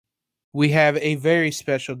We have a very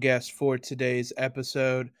special guest for today's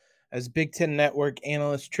episode as Big Ten Network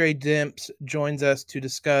analyst Trey Demps joins us to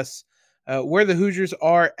discuss where the Hoosiers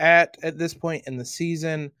are at this point in the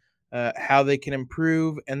season, how they can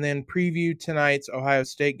improve, and then preview tonight's Ohio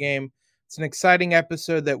State game. It's an exciting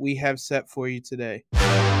episode that we have set for you today.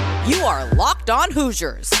 You are Locked On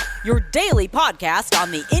Hoosiers, your daily podcast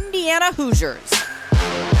on the Indiana Hoosiers.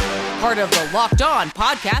 Part of the Locked On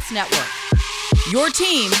Podcast Network, your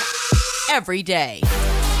team every day.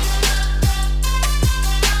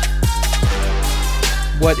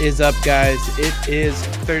 What is up, guys? It is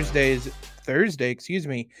Thursday,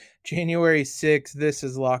 January 6th. This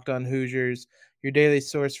is Locked On Hoosiers, your daily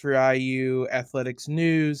source for IU athletics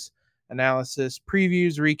news, analysis,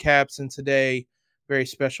 previews, recaps, and today, very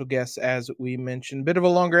special guests, as we mentioned. Bit of a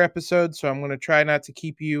longer episode, so I'm going to try not to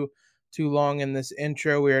keep you too long in this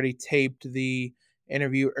intro. We already taped the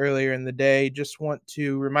interview earlier in the day. Just want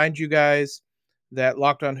to remind you guys that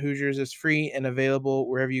Locked On Hoosiers is free and available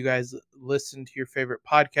wherever you guys listen to your favorite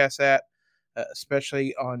podcasts at,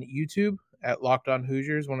 especially on YouTube at Locked On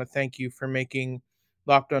Hoosiers. Want to thank you for making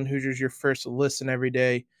Locked On Hoosiers your first listen every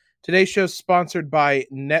day. Today's show is sponsored by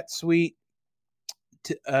NetSuite.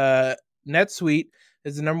 NetSuite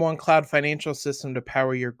is the number one cloud financial system to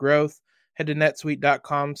power your growth. Head to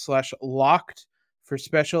netsuite.com/locked for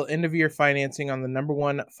special end-of-year financing on the number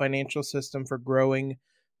one financial system for growing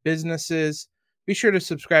businesses. Be sure to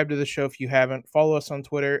subscribe to the show if you haven't. Follow us on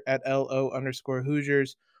Twitter at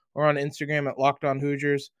LO_Hoosiers or on Instagram at Locked On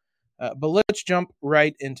Hoosiers. But let's jump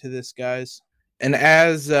right into this, guys. And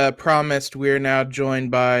as promised, we are now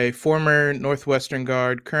joined by former Northwestern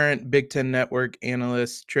guard, current Big Ten Network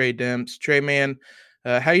analyst, Trey Demps. Trey, man,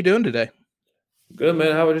 how you doing today? Good,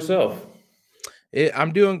 man. How about yourself?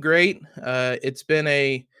 I'm doing great. It's been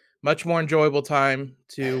a much more enjoyable time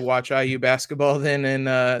to watch IU basketball than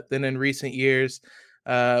in recent years.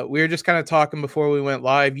 We were just kind of talking before we went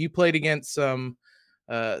live. You played against some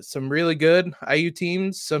really good IU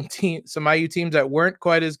teams, some IU teams that weren't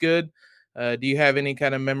quite as good. Do you have any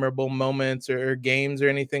kind of memorable moments or games or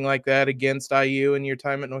anything like that against IU in your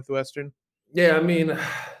time at Northwestern? Yeah, I mean, I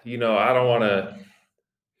don't want to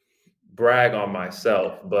brag on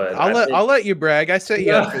myself, but I'll let you brag. I set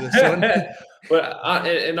you up for this one. But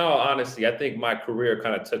in all honesty, I think my career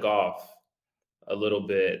kind of took off a little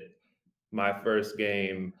bit. My first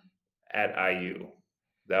game at IU,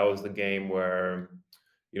 that was the game where,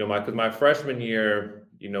 because my freshman year,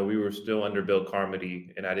 we were still under Bill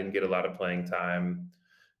Carmody, and I didn't get a lot of playing time.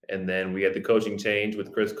 And then we had the coaching change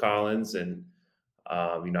with Chris Collins, and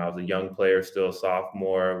I was a young player, still a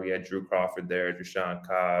sophomore. We had Drew Crawford there, Deshaun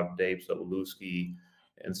Cobb, Dave Sobolewski.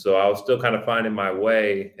 And so I was still kind of finding my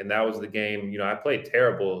way. And that was the game. I played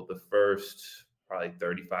terrible the first probably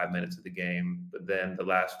 35 minutes of the game. But then the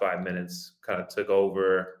last 5 minutes kind of took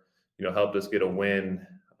over, helped us get a win,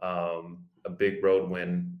 a big road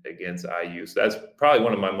win against IU. So that's probably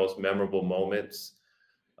one of my most memorable moments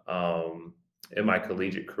in my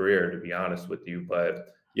collegiate career, to be honest with you.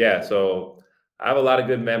 But yeah, so I have a lot of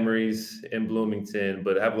good memories in Bloomington,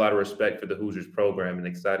 but I have a lot of respect for the Hoosiers program and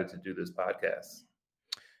excited to do this podcast.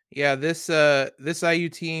 Yeah, this IU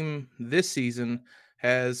team this season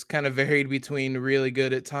has kind of varied between really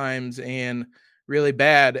good at times and really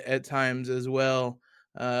bad at times as well.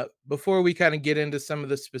 Before we kind of get into some of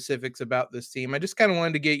the specifics about this team, I just kind of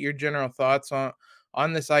wanted to get your general thoughts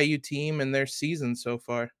on this IU team and their season so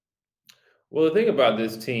far. Well, the thing about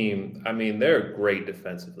this team, I mean, they're great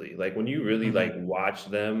defensively. Like when you really watch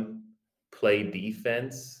them play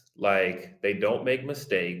defense, like they don't make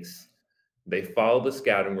mistakes. They follow the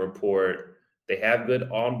scouting report. They have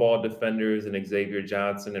good on-ball defenders in Xavier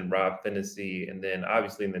Johnson and Rob Phinisee. And then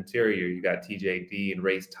obviously in the interior, you got TJD and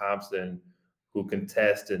Race Thompson who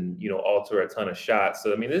contest and, alter a ton of shots.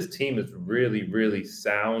 So, I mean, this team is really, really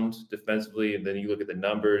sound defensively. And then you look at the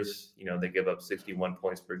numbers, they give up 61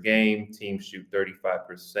 points per game. Teams shoot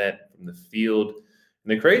 35% from the field.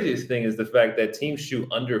 And the craziest thing is the fact that teams shoot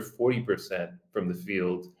under 40% from the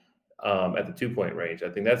field at the 2-point range. I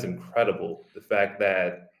think that's incredible. The fact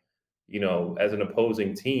that, as an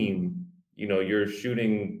opposing team, you're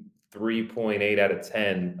shooting 3.8 out of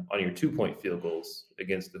 10 on your 2-point field goals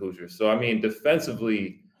against the Hoosiers. So, I mean,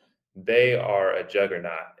 defensively, they are a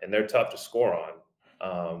juggernaut and they're tough to score on.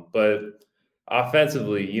 But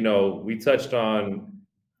offensively, we touched on,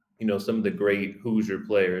 some of the great Hoosier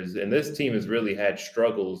players. And this team has really had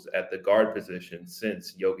struggles at the guard position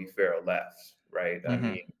since Yogi Ferrell left, right? I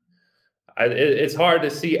mean, it's hard to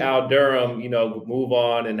see Al Durham, move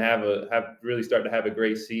on and have really start to have a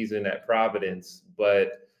great season at Providence.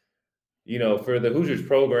 But For the Hoosiers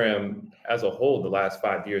program as a whole, the last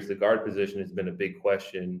 5 years, the guard position has been a big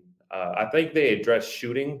question. I think they addressed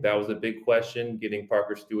shooting. That was a big question. Getting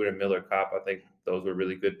Parker Stewart and Miller Kopp, I think those were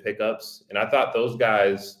really good pickups. And I thought those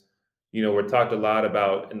guys, were talked a lot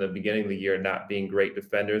about in the beginning of the year not being great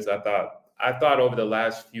defenders. I thought over the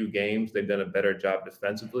last few games they've done a better job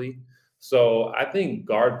defensively. So I think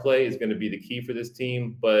guard play is going to be the key for this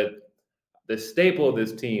team. But the staple of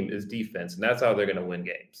this team is defense, and that's how they're going to win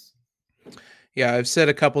games. Yeah, I've said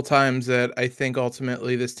a couple times that I think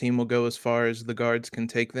ultimately this team will go as far as the guards can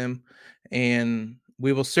take them, and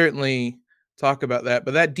we will certainly talk about that.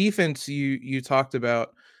 But that defense you talked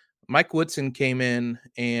about, Mike Woodson came in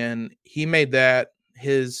and he made that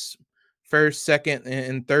his first, second,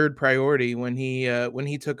 and third priority when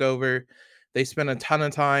he took over. They spent a ton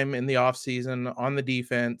of time in the offseason on the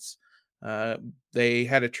defense. Uh, they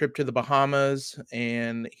had a trip to the Bahamas,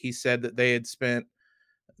 and he said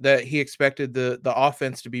that he expected the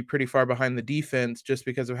offense to be pretty far behind the defense just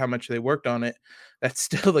because of how much they worked on it. That's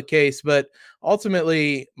still the case, but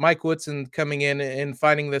ultimately Mike Woodson coming in and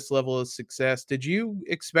finding this level of success. Did you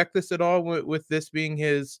expect this at all with this being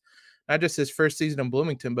his, not just his first season in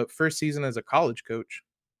Bloomington, but first season as a college coach?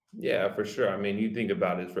 Yeah, for sure. I mean, you think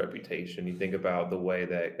about his reputation, you think about the way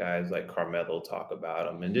that guys like Carmelo talk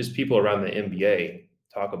about him, and just people around the NBA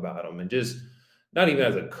talk about him, and just not even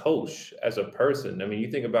as a coach, as a person. I mean,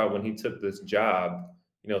 you think about when he took this job,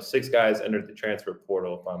 6 guys entered the transfer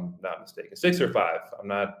portal, if I'm not mistaken, 6 or 5. I'm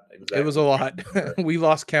not exactly. It was a lot. We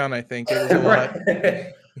lost count, I think. It was a lot.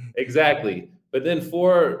 Exactly. But then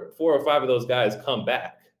four or five of those guys come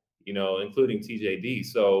back, including TJD.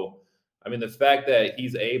 So, I mean, the fact that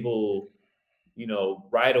he's able,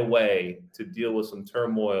 right away to deal with some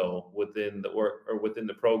turmoil within the work or within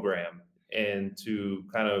the program and to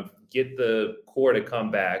kind of get the core to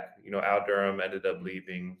come back, Al Durham ended up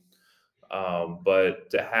leaving.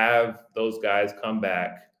 But to have those guys come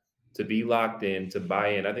back, to be locked in, to buy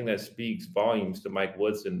in, I think that speaks volumes to Mike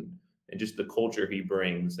Woodson and just the culture he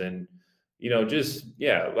brings. And,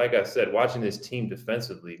 like I said, watching this team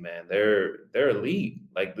defensively, man, they're elite.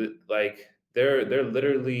 Like they're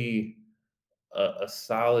literally a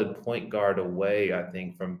solid point guard away, I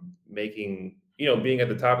think, from making, being at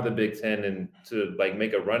the top of the Big Ten and to like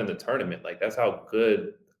make a run in the tournament. Like that's how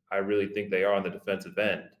good I really think they are on the defensive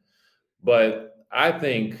end. But I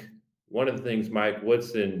think one of the things Mike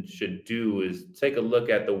Woodson should do is take a look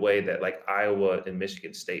at the way that like Iowa and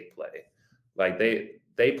Michigan State play. Like they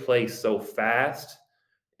play so fast.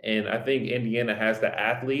 And I think Indiana has the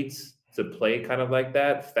athletes to play kind of like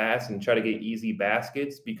that, fast and try to get easy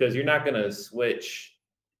baskets, because you're not going to switch,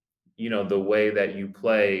 the way that you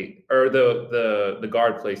play or the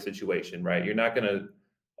guard play situation, right? You're not going to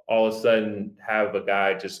all of a sudden have a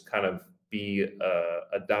guy just kind of be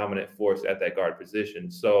a dominant force at that guard position.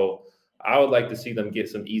 So I would like to see them get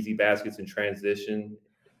some easy baskets in transition.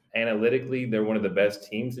 Analytically, they're one of the best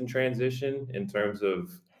teams in transition in terms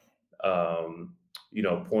of,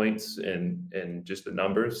 points and just the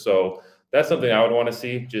numbers. So that's something I would want to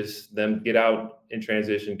see, just them get out in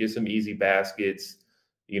transition, get some easy baskets.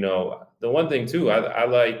 The one thing too, I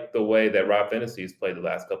like the way that Rob Hennessy has played the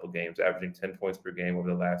last couple of games, averaging 10 points per game over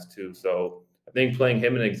the last 2. So I think playing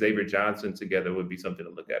him and Xavier Johnson together would be something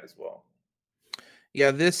to look at as well.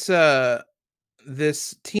 Yeah, this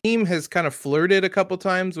team has kind of flirted a couple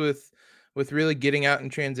times with really getting out in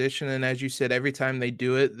transition, and as you said, every time they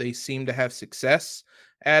do it, they seem to have success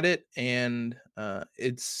at it. And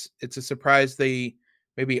it's a surprise they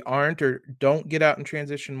maybe aren't or don't get out in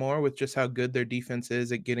transition more with just how good their defense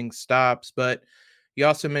is at getting stops. But you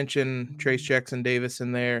also mentioned Trace Jackson Davis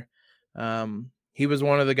in there. He was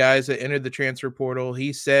one of the guys that entered the transfer portal.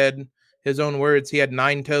 He said, his own words, he had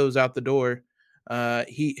 9 toes out the door.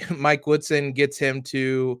 Mike Woodson gets him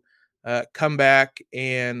to come back,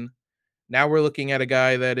 and now we're looking at a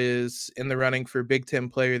guy that is in the running for Big Ten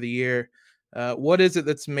Player of the Year. What is it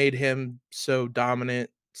that's made him so dominant,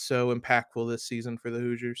 so impactful this season for the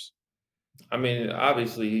Hoosiers? I mean,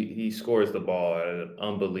 obviously he scores the ball at an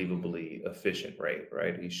unbelievably efficient rate,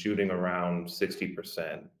 right? He's shooting around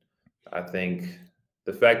 60%. I think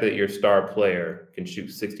the fact that your star player can shoot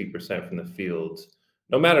 60% from the field,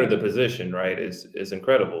 no matter the position, right, is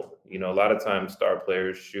incredible. A lot of times star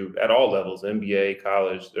players shoot at all levels, NBA,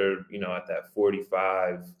 college, they're, at that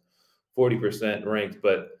 40% ranked.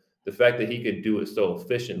 But the fact that he could do it so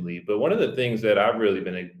efficiently. But one of the things that I've really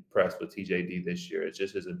been impressed with TJD this year is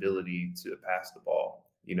just his ability to pass the ball.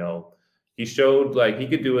 He showed like he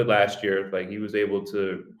could do it last year. Like he was able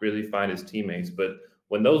to really find his teammates. But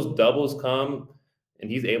when those doubles come and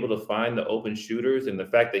he's able to find the open shooters, and the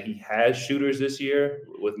fact that he has shooters this year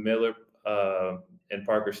with Miller, and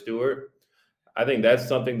Parker Stewart. I think that's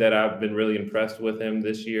something that I've been really impressed with him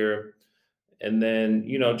this year. And then,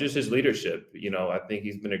 just his leadership. I think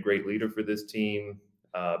he's been a great leader for this team,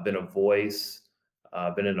 been a voice,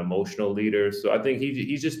 been an emotional leader. So I think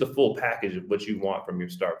he's just the full package of what you want from your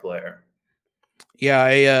star player.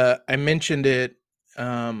 Yeah, I mentioned it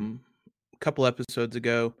a couple episodes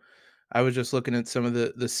ago. I was just looking at some of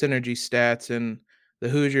the synergy stats, and the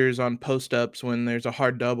Hoosiers on post-ups when there's a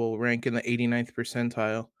hard double rank in the 89th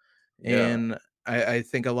percentile. Yeah. And I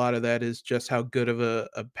think a lot of that is just how good of a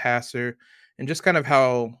passer and just kind of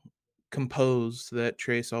how composed that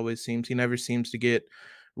Trace always seems. He never seems to get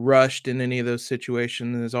rushed in any of those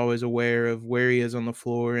situations and is always aware of where he is on the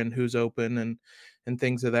floor and who's open and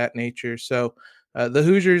things of that nature. So the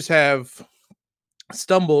Hoosiers have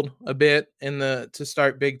stumbled a bit to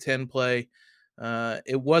start Big Ten play.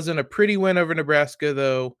 It wasn't a pretty win over Nebraska,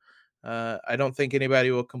 though. I don't think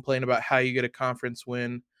anybody will complain about how you get a conference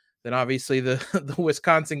win. Then obviously the the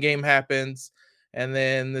Wisconsin game happens, and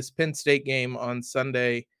then this Penn State game on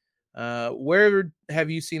Sunday. Where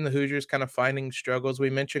have you seen the Hoosiers kind of finding struggles?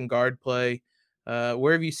 We mentioned guard play.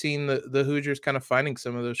 Where have you seen the Hoosiers kind of finding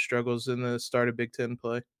some of those struggles in the start of Big Ten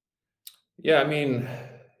play? Yeah, I mean,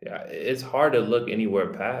 yeah, it's hard to look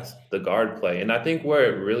anywhere past the guard play. And I think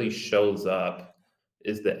where it really shows up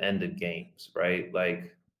is the end of games, right?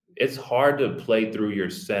 Like it's hard to play through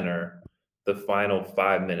your center the final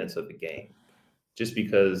 5 minutes of the game just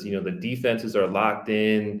because, the defenses are locked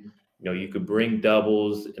in, you could bring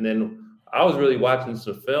doubles. And then I was really watching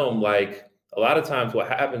some film. Like a lot of times what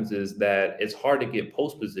happens is that it's hard to get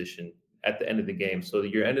post position at the end of the game. So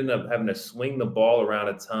you're ending up having to swing the ball around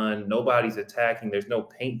a ton. Nobody's attacking. There's no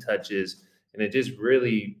paint touches. And it just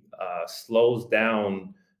really slows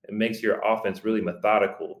down and makes your offense really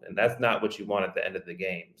methodical. And that's not what you want at the end of the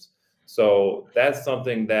games. So that's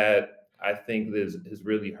something that I think has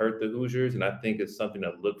really hurt the Hoosiers. And I think it's something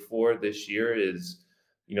to look for this year is,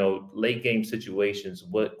 late game situations.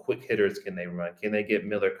 What quick hitters can they run? Can they get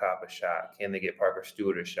Miller Kopp a shot? Can they get Parker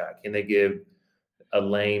Stewart a shot? Can they give a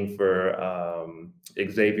lane for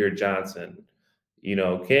Xavier Johnson?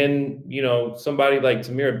 Can somebody like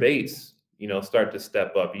Tamir Bates, start to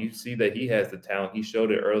step up? You see that he has the talent. He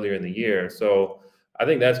showed it earlier in the year. So I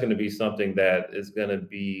think that's going to be something that is going to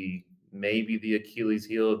be maybe the Achilles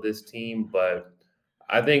heel of this team. But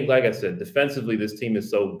I think, like I said, defensively, this team is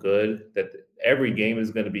so good that every game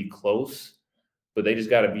is going to be close, but they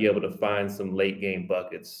just got to be able to find some late game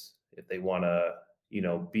buckets if they want to,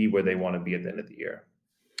 be where they want to be at the end of the year.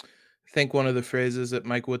 I think one of the phrases that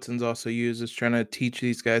Mike Woodson's also used is trying to teach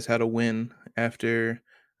these guys how to win after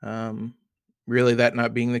really that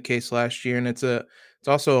not being the case last year. And it's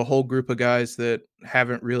also a whole group of guys that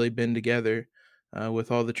haven't really been together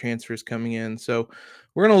with all the transfers coming in. So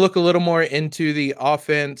we're going to look a little more into the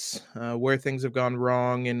offense, where things have gone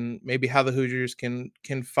wrong, and maybe how the Hoosiers can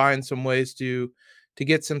find some ways to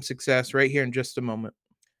get some success right here in just a moment.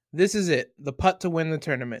 This is it, the putt to win the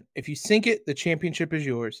tournament. If you sink it, the championship is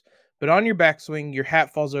yours. But on your backswing, your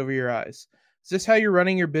hat falls over your eyes. Is this how you're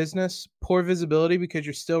running your business? Poor visibility because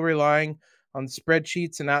you're still relying on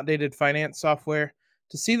spreadsheets and outdated finance software?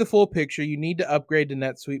 To see the full picture, you need to upgrade to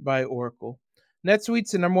NetSuite by Oracle.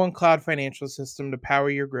 NetSuite's the #1 cloud financial system to power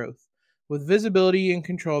your growth. With visibility and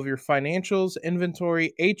control of your financials,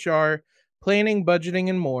 inventory, HR, planning, budgeting,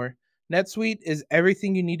 and more, NetSuite is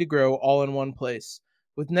everything you need to grow all in one place.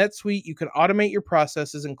 With NetSuite, you can automate your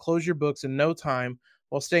processes and close your books in no time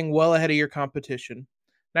while staying well ahead of your competition.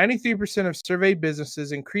 93% of surveyed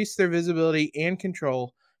businesses increase their visibility and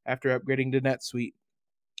control after upgrading to NetSuite.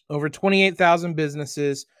 Over 28,000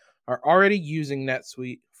 businesses are already using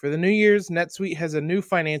NetSuite. For the New Year's, NetSuite has a new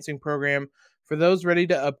financing program for those ready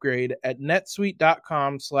to upgrade at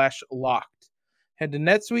netsuite.com/locked. Head to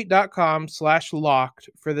netsuite.com/locked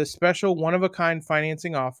for this special one-of-a-kind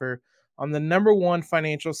financing offer on the #1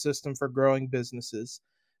 financial system for growing businesses.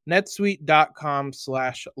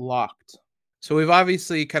 netsuite.com/locked. So we've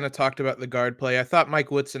obviously kind of talked about the guard play. I thought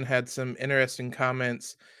Mike Woodson had some interesting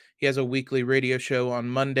comments. He has a weekly radio show on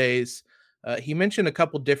Mondays. He mentioned a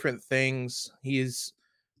couple different things. He's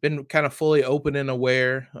been kind of fully open and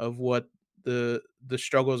aware of what the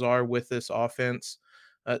struggles are with this offense.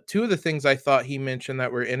 Two of the things I thought he mentioned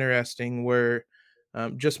that were interesting were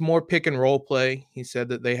just more pick and roll play. He said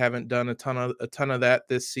that they haven't done a ton of that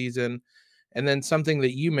this season. And then something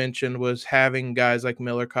that you mentioned was having guys like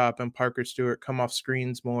Miller Kopp and Parker Stewart come off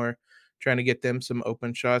screens more, trying to get them some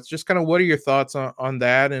open shots. Just kind of what are your thoughts on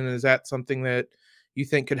that? And is that something that you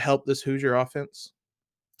think could help this Hoosier offense?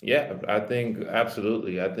 Yeah, I think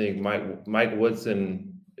absolutely. I think Mike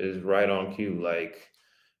Woodson is right on cue. Like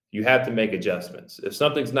you have to make adjustments. If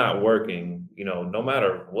something's not working, no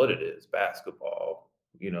matter what it is, basketball,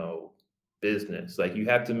 business, like you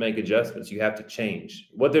have to make adjustments. You have to change.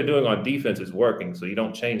 What they're doing on defense is working, so you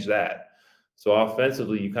don't change that. So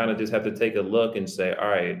offensively, you kind of just have to take a look and say, all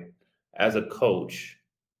right, as a coach,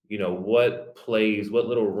 what plays, what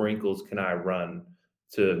little wrinkles can I run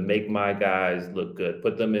to make my guys look good,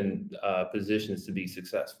 put them in positions to be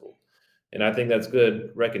successful. And I think that's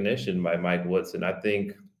good recognition by Mike Woodson. I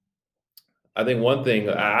think one thing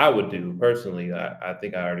I would do personally, I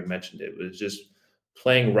think I already mentioned it, was just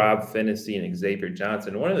playing Rob Finney and Xavier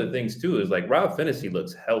Johnson. One of the things too is like Rob Finney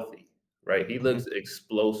looks healthy, right? He looks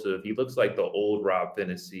explosive. He looks like the old Rob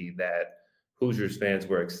Finney that Hoosiers fans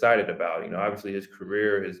were excited about. Obviously his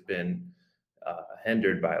career has been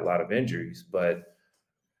hindered by a lot of injuries, but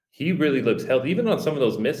he really looks healthy. Even on some of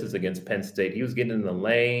those misses against Penn State, he was getting in the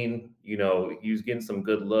lane. He was getting some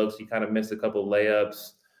good looks. He kind of missed a couple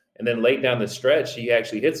layups. And then late down the stretch, he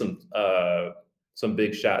actually hit some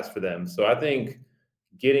big shots for them. So I think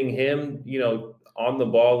getting him, on the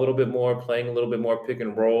ball a little bit more, playing a little bit more pick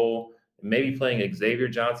and roll, maybe playing Xavier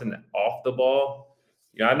Johnson off the ball.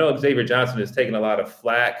 I know Xavier Johnson has taken a lot of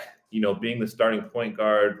flack. Being the starting point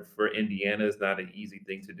guard for Indiana is not an easy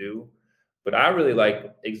thing to do. But I really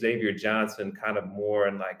like Xavier Johnson kind of more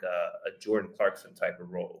in like a Jordan Clarkson type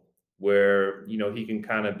of role where, he can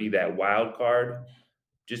kind of be that wild card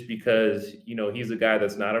just because, he's a guy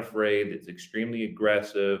that's not afraid, that's extremely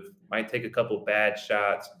aggressive, might take a couple bad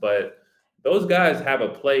shots, but those guys have a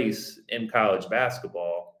place in college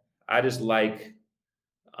basketball. I just like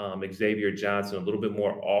Xavier Johnson a little bit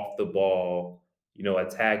more off the ball,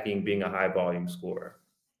 attacking, being a high volume scorer.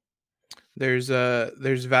 There's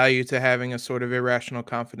value to having a sort of irrational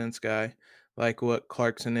confidence guy like what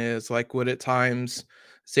Clarkson is, like what at times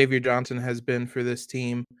Xavier Johnson has been for this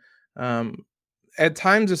team. At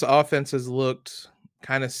times this offense has looked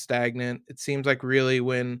kind of stagnant. It seems like really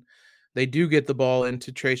when they do get the ball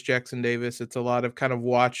into Trace Jackson Davis, it's a lot of kind of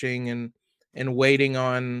watching and waiting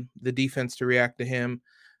on the defense to react to him.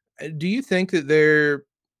 Do you think that there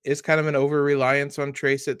is kind of an over reliance on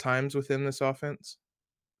Trace at times within this offense?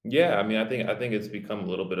 Yeah, I mean, I think it's become a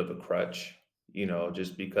little bit of a crutch,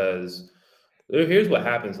 just because here's what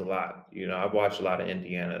happens a lot. I've watched a lot of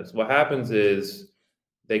Indiana's. What happens is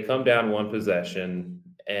they come down one possession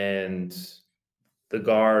and the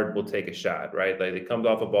guard will take a shot, right? Like it comes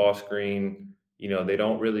off a ball screen, they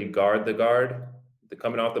don't really guard the guard. They're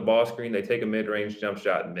coming off the ball screen, they take a mid-range jump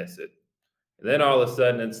shot and miss it. And then all of a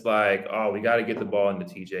sudden it's like, oh, we got to get the ball into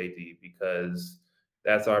TJD because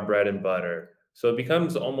that's our bread and butter. So it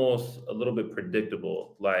becomes almost a little bit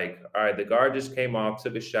predictable. Like, all right, the guard just came off,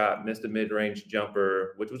 took a shot, missed a mid-range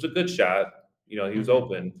jumper, which was a good shot. He was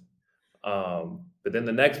open. But then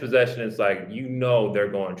the next possession, it's like,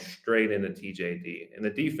 they're going straight into TJD, and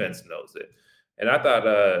the defense knows it. And I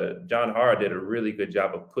thought John Hara did a really good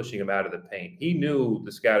job of pushing him out of the paint. He knew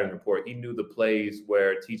the scouting report. He knew the plays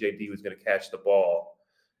where TJD was going to catch the ball.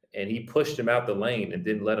 And he pushed him out the lane and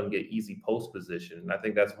didn't let him get easy post position. And I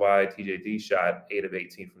think that's why TJD shot 8 of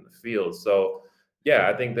 18 from the field. So, yeah,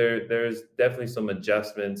 I think there's definitely some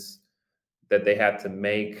adjustments that they have to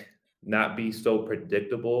make, not be so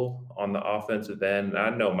predictable on the offensive end. And I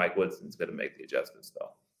know Mike Woodson's going to make the adjustments, though.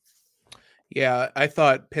 Yeah, I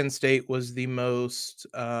thought Penn State was the most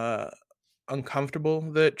uncomfortable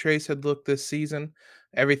that Trace had looked this season.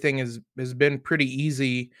 Everything has been pretty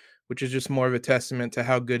easy, which is just more of a testament to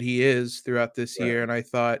how good he is throughout this year. And I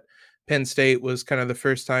thought Penn State was kind of the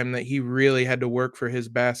first time that he really had to work for his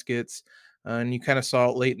baskets. And you kind of saw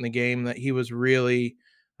it late in the game that he was really,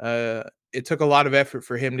 it took a lot of effort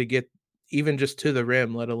for him to get even just to the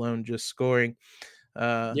rim, let alone just scoring.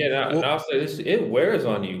 And I'll say this: it wears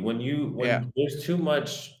on you when there's too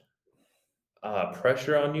much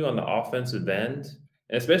pressure on you on the offensive end,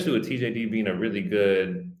 and especially with TJD being a really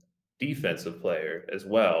good defensive player as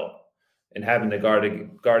well, and having to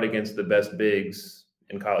guard against the best bigs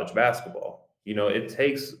in college basketball. It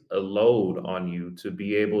takes a load on you to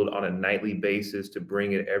be able on a nightly basis to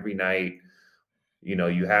bring it every night.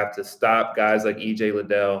 You have to stop guys like EJ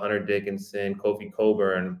Liddell, Hunter Dickinson, Kofi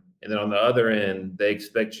Coburn. And then on the other end, they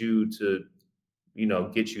expect you to,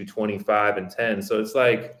 get you 25 and 10. So it's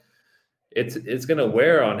like it's going to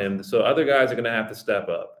wear on him. So other guys are going to have to step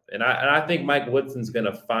up. And I think Mike Woodson's going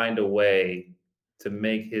to find a way to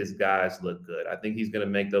make his guys look good. I think he's going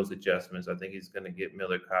to make those adjustments. I think he's going to get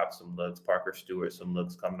Miller Kopp some looks, Parker Stewart some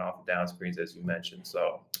looks coming off of down screens, as you mentioned.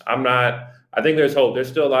 So I think there's hope. There's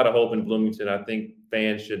still a lot of hope in Bloomington. I think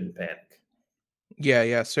fans shouldn't panic.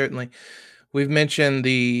 Yeah, certainly. We've mentioned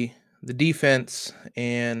the defense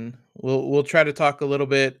and We'll try to talk a little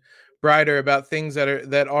bit brighter about things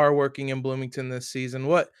that are working in Bloomington this season.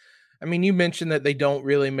 You mentioned that they don't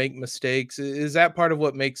really make mistakes. Is that part of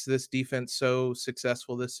what makes this defense so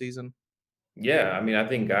successful this season? Yeah, I mean, I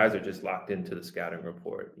think guys are just locked into the scouting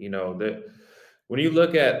report. That when you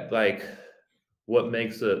look at like what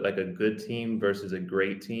makes a good team versus a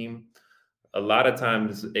great team, a lot of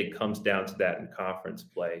times it comes down to that in conference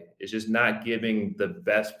play. It's just not giving the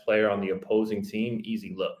best player on the opposing team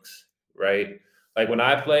easy looks, right? Like when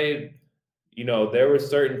I played, there were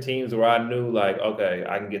certain teams where I knew like, okay,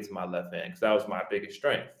 I can get to my left hand because that was my biggest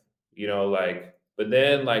strength. But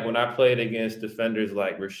then like when I played against defenders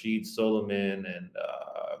like Rashid Solomon and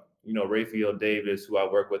Raphael Davis, who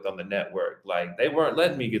I work with on the network, like they weren't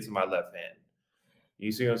letting me get to my left hand.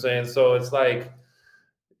 You see what I'm saying? So it's like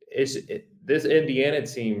this Indiana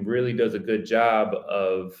team really does a good job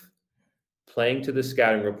of playing to the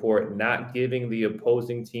scouting report, not giving the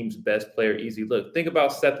opposing team's best player easy look. Think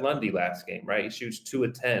about Seth Lundy last game, right? He shoots 2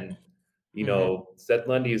 of 10. Seth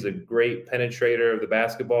Lundy is a great penetrator of the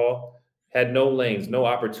basketball, had no lanes, no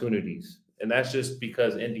opportunities. And that's just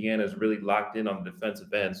because Indiana is really locked in on the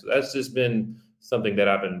defensive end. So that's just been something that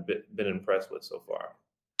I've been impressed with so far.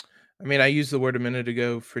 I used the word a minute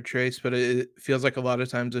ago for Trace, but it feels like a lot of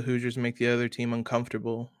times the Hoosiers make the other team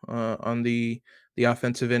uncomfortable on the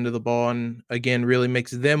offensive end of the ball, and again, really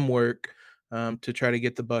makes them work to try to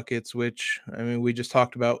get the buckets. Which we just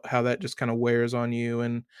talked about how that just kind of wears on you,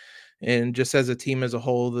 and just as a team as a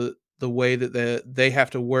whole, the way that they have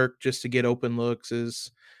to work just to get open looks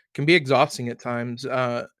can be exhausting at times.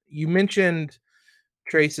 You mentioned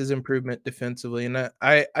Trace's improvement defensively, and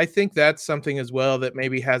I think that's something as well that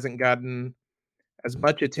maybe hasn't gotten as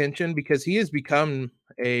much attention because he has become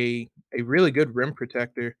a really good rim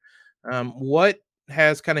protector. What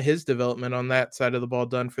has kind of his development on that side of the ball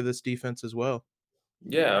done for this defense as well?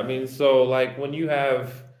 Yeah, so like when you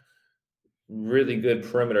have really good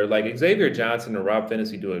perimeter, like Xavier Johnson and Rob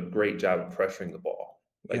Finney do a great job of pressuring the ball.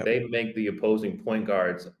 Like Yep. they make the opposing point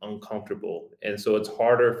guards uncomfortable. And so it's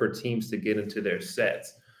harder for teams to get into their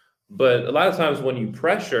sets. But a lot of times when you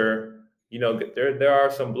pressure, there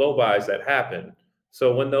are some blow-bys that happen.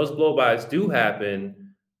 So when those blow-bys do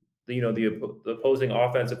happen, the opposing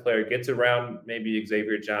offensive player gets around maybe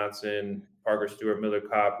Xavier Johnson, Parker Stewart, Miller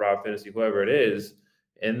Kopp, Rob Finney, whoever it is,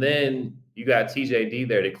 and then you got TJD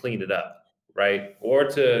there to clean it up, right? Or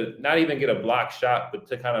to not even get a block shot, but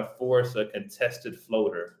to kind of force a contested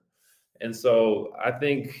floater. And so I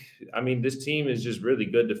think, this team is just really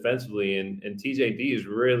good defensively, and TJD is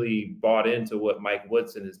really bought into what Mike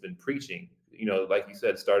Woodson has been preaching, like you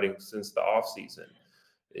said, starting since the offseason,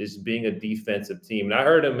 is being a defensive team. And I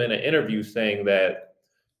heard him in an interview saying that,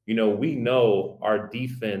 we know our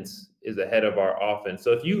defense is ahead of our offense.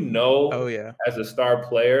 So if Oh yeah. as a star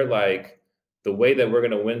player, like the way that we're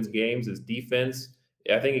going to win games is defense,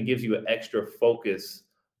 I think it gives you an extra focus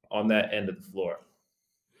on that end of the floor.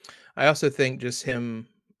 I also think just him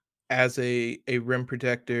as a rim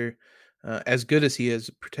protector, as good as he is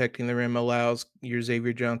protecting the rim, allows your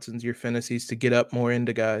Xavier Johnsons, your Finney's to get up more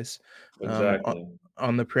into guys Exactly.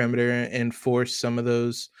 on the perimeter and force some of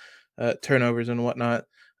those turnovers and whatnot.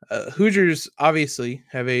 Hoosiers obviously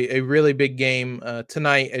have a really big game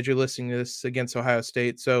tonight as you're listening to this against Ohio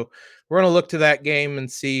State. So we're going to look to that game and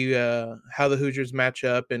see how the Hoosiers match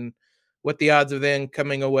up and what the odds of them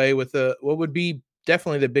coming away with what would be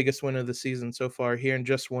definitely the biggest win of the season so far here in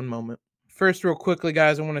just one moment. First, real quickly,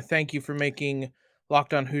 guys, I want to thank you for making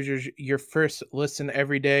Locked On Hoosiers your first listen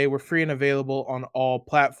every day. We're free and available on all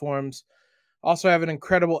platforms. Also have an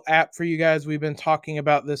incredible app for you guys we've been talking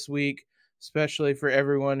about this week, especially for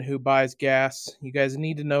everyone who buys gas. You guys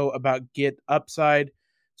need to know about Get Upside.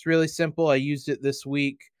 It's really simple. I used it this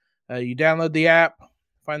week. You download the app,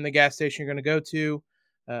 find the gas station you're going to go to,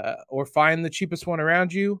 or find the cheapest one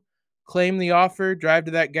around you, claim the offer, drive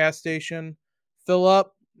to that gas station, fill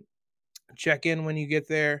up, check in when you get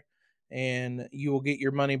there, and you will get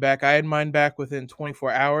your money back. I had mine back within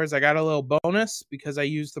 24 hours. I got a little bonus because I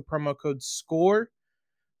used the promo code SCORE.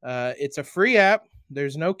 It's a free app.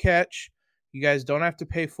 There's no catch. You guys don't have to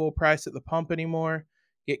pay full price at the pump anymore.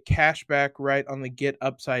 Get cash back right on the Get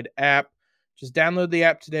Upside app. Just download the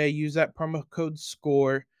app today. Use that promo code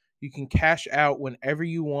SCORE. You can cash out whenever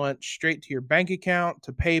you want, straight to your bank account,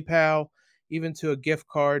 to PayPal, even to a gift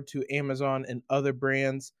card to Amazon and other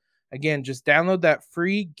brands. Again, just download that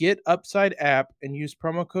free Get Upside app and use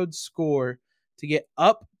promo code SCORE to get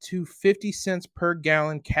up to 50 cents per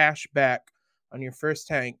gallon cash back on your first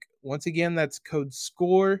tank. Once again, that's code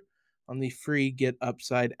SCORE on the free Get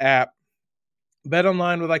Upside app.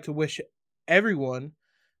 BetOnline would like to wish everyone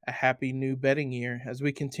a happy new betting year. As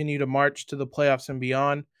we continue to march to the playoffs and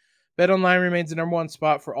beyond, BetOnline remains the number one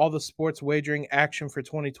spot for all the sports wagering action for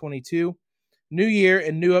 2022. New year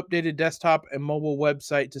and new updated desktop and mobile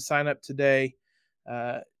website to sign up today.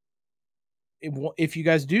 If you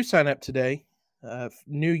guys do sign up today,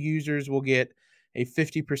 new users will get a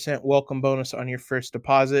 50% welcome bonus on your first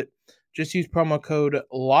deposit. Just use promo code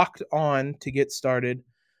LOCKEDON to get started.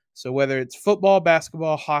 So whether it's football,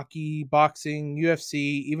 basketball, hockey, boxing, UFC,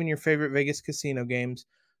 even your favorite Vegas casino games,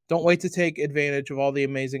 don't wait to take advantage of all the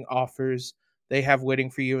amazing offers they have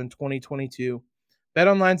waiting for you in 2022.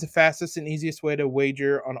 BetOnline is the fastest and easiest way to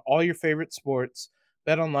wager on all your favorite sports.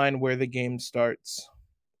 BetOnline, where the game starts.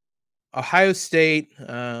 Ohio State,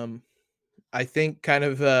 I think, kind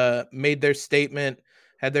of made their statement,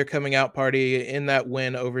 had their coming out party in that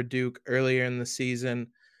win over Duke earlier in the season.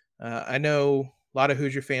 I know a lot of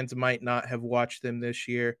Hoosier fans might not have watched them this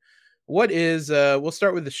year. What is, we'll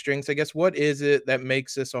start with the strengths, I guess. What is it that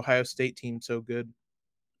makes this Ohio State team so good?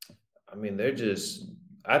 I mean,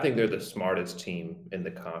 I think they're the smartest team in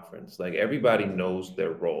the conference. Like, everybody knows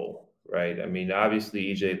their role, right? I mean,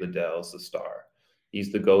 obviously, EJ Liddell's the star.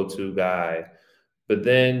 He's the go-to guy. But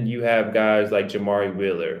then you have guys like Jamari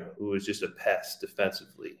Wheeler, who is just a pest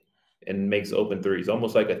defensively and makes open threes,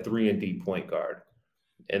 almost like a 3-and-D point guard.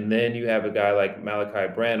 And then you have a guy like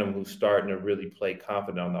Malachi Branham, who's starting to really play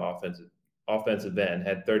confident on the offensive end,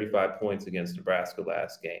 had 35 points against Nebraska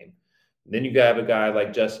last game. And then you have a guy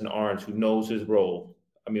like Justin Orange, who knows his role.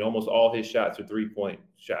 I mean, almost all his shots are 3-point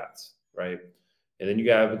shots, right? And then you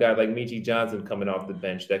have a guy like Michi Johnson coming off the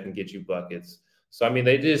bench that can get you buckets. So, I mean,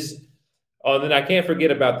 they just – oh, and then I can't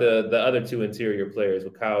forget about the other two interior players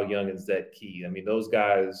with Kyle Young and Zed Key. I mean, those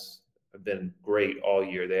guys have been great all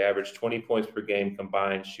year. They average 20 points per game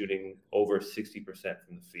combined, shooting over 60%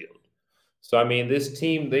 from the field. So, I mean, this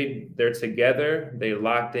team, they're together. They're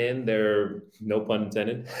locked in. They're, no pun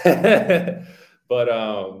intended. But,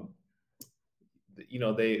 you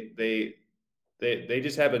know, they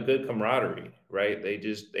just have a good camaraderie, right?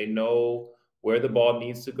 They know where the ball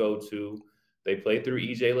needs to go to. They play through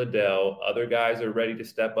EJ Liddell. Other guys are ready to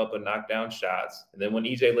step up and knock down shots. And then when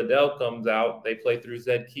EJ Liddell comes out, they play through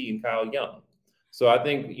Zed Key and Kyle Young. So I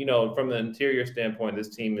think, you know, from the interior standpoint,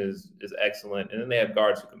 this team is excellent. And then they have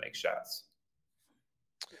guards who can make shots.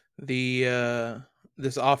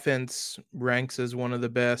 This offense ranks as one of the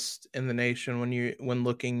best in the nation when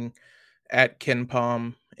looking at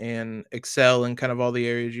KenPom and excel in kind of all the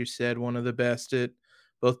areas you said. One of the best at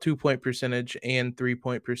both 2-point percentage and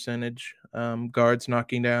 3-point percentage. Guards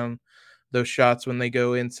knocking down those shots when they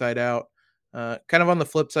go inside out. Kind of on the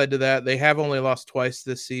flip side to that, they have only lost twice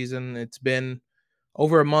this season. It's been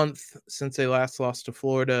over a month since they last lost to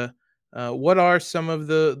Florida. What are some of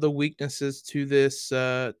the weaknesses to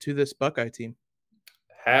this Buckeye team?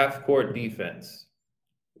 Half-court defense.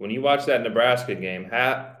 When you watch that Nebraska game,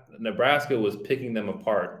 Nebraska was picking them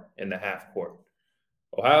apart in the half court.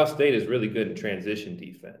 Ohio State is really good in transition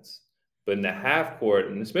defense, but in the half court,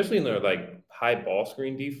 and especially in their like high ball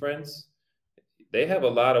screen defense, they have a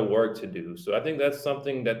lot of work to do. So I think that's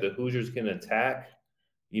something that the Hoosiers can attack.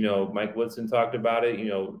 You know, Mike Woodson talked about it, you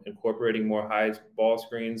know, incorporating more high ball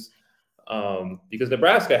screens because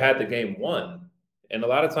Nebraska had the game won. And a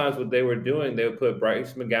lot of times what they were doing, they would put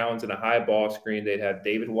Bryce McGowan in a high ball screen. They'd have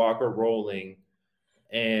David Walker rolling.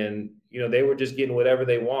 And, you know, they were just getting whatever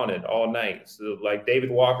they wanted all night. So, like,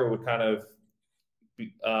 David Walker would kind of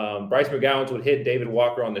Bryce McGowan would hit David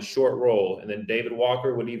Walker on the short roll. And then David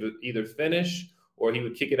Walker would either finish or he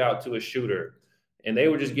would kick it out to a shooter. And they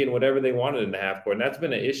were just getting whatever they wanted in the half court. And that's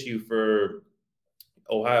been an issue for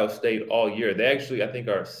Ohio State all year. They actually, I think,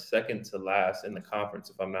 are second to last in the conference,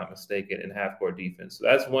 if I'm not mistaken, in half-court defense. So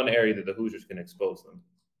that's one area that the Hoosiers can expose them.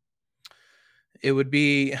 It would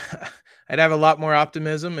be – I'd have a lot more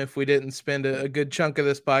optimism if we didn't spend a good chunk of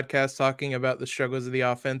this podcast talking about the struggles of the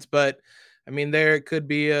offense. But, I mean, there could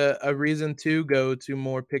be a reason to go to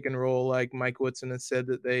more pick and roll like Mike Woodson has said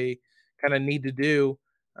that they kind of need to do.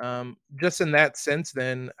 Just in that sense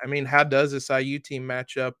then, I mean, how does this IU team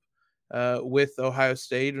match up with Ohio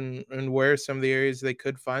State and where are some of the areas they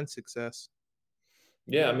could find success?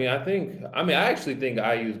 Yeah, I actually think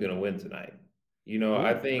IU is going to win tonight. You know, Ooh,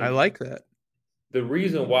 I think I like that. The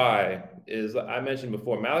reason why is I mentioned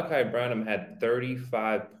before, Malachi Branham had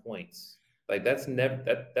 35 points. Like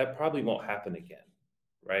that probably won't happen again,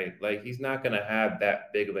 right? Like he's not going to have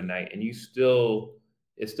that big of a night. And it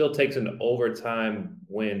still takes an overtime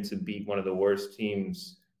win to beat one of the worst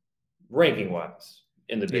teams ranking wise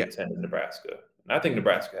in the Big Ten in Nebraska. And I think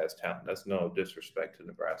Nebraska has talent. That's no disrespect to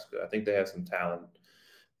Nebraska. I think they have some talent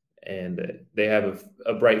and they have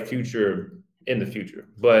a bright future in the future.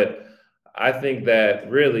 But I think that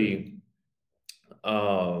really,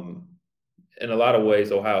 um, in a lot of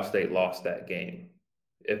ways, Ohio State lost that game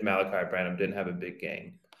if Malachi Branham didn't have a big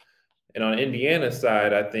game. And on Indiana's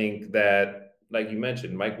side, I think that, like you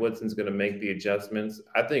mentioned, Mike Woodson's going to make the adjustments.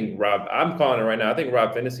 I think I'm calling it right now. I think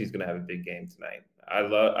Rob Phinisee is going to have a big game tonight.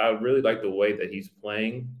 I really like the way that he's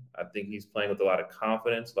playing. I think he's playing with a lot of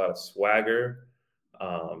confidence, a lot of swagger.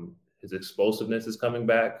 His explosiveness is coming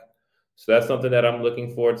back. So that's something that I'm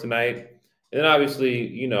looking for tonight. And then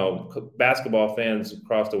obviously, basketball fans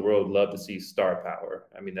across the world love to see star power.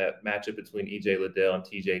 I mean, that matchup between EJ Liddell and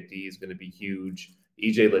TJD is going to be huge.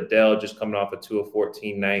 EJ Liddell just coming off a 2 of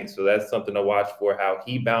 14 night. So that's something to watch for, how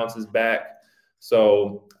he bounces back.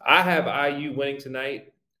 So I have IU winning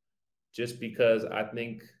tonight just because I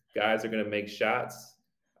think guys are going to make shots.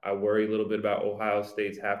 I worry a little bit about Ohio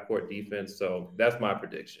State's half-court defense. So that's my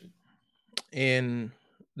prediction. And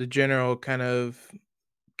the general kind of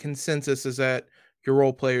consensus is that your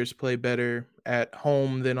role players play better at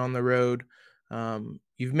home than on the road.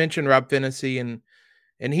 You've mentioned Rob Phinisee,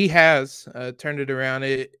 and he has turned it around.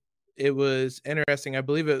 It was interesting. I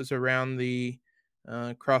believe it was around the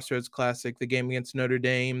Crossroads Classic, the game against Notre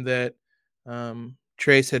Dame, that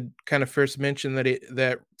Trace had kind of first mentioned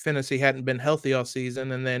that Phinisee hadn't been healthy all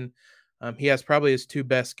season, and then he has probably his two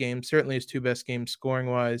best games, certainly his two best games scoring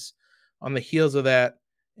wise, on the heels of that,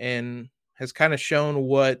 and has kind of shown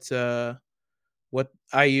what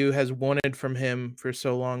IU has wanted from him for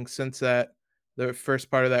so long since the first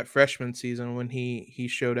part of that freshman season when he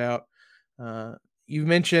showed out. You've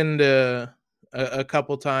mentioned a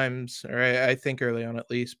couple times, or I think early on at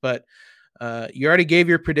least, but you already gave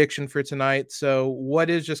your prediction for tonight. So what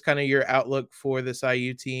is just kind of your outlook for this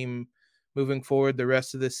IU team moving forward the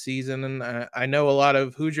rest of this season? And I know a lot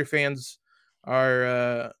of Hoosier fans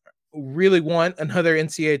are really want another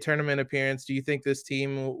NCAA tournament appearance. Do you think this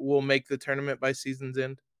team will make the tournament by season's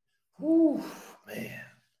end? Ooh, man.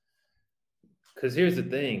 Because here's the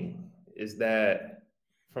thing, is that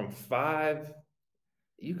from 5,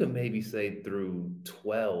 you can maybe say through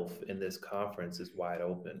 12 in this conference is wide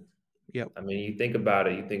open. Yep. I mean, you think about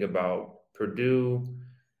it, you think about Purdue,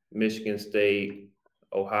 Michigan State,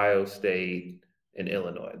 Ohio State, and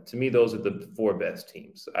Illinois. To me, those are the 4 best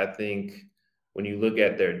teams. I think when you look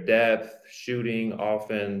at their depth, shooting,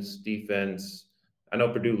 offense, defense, I know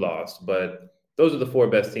Purdue lost, but those are the 4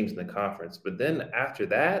 best teams in the conference. But then after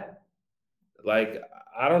that, like,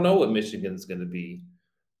 I don't know what Michigan's going to be.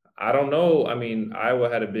 I don't know. I mean, Iowa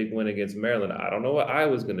had a big win against Maryland. I don't know what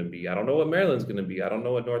Iowa's going to be. I don't know what Maryland's going to be. I don't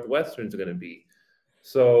know what Northwestern's going to be.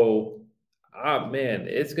 So, man,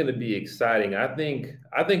 it's going to be exciting. I think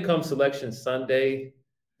come Selection Sunday,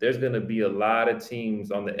 there's going to be a lot of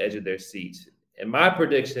teams on the edge of their seats. And my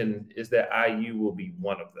prediction is that IU will be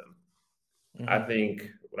one of them. Mm-hmm. I think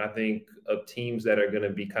when I think of teams that are going to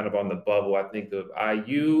be kind of on the bubble, I think of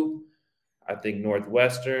IU, I think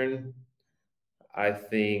Northwestern, I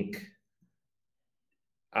think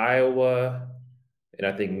Iowa, and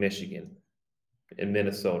I think Michigan and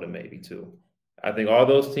Minnesota maybe too. I think all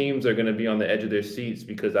those teams are going to be on the edge of their seats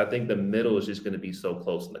because I think the middle is just going to be so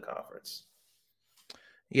close in the conference.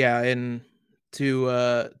 Yeah, and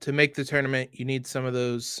to make the tournament, you need some of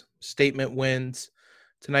those statement wins.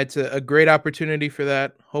 Tonight's a great opportunity for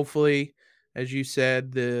that. Hopefully, as you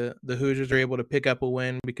said, the Hoosiers are able to pick up a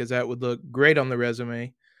win because that would look great on the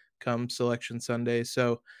resume come Selection Sunday.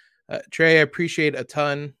 So, Trey, I appreciate a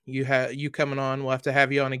ton you coming on. We'll have to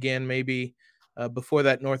have you on again maybe before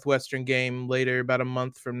that Northwestern game later, about a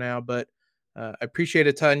month from now. But I appreciate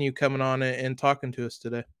a ton you coming on and talking to us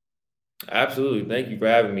today. Absolutely. Thank you for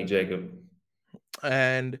having me, Jacob.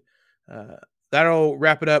 And that'll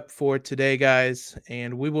wrap it up for today, guys.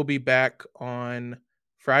 And we will be back on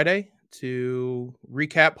Friday to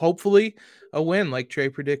recap, hopefully, a win like Trey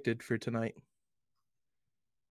predicted for tonight.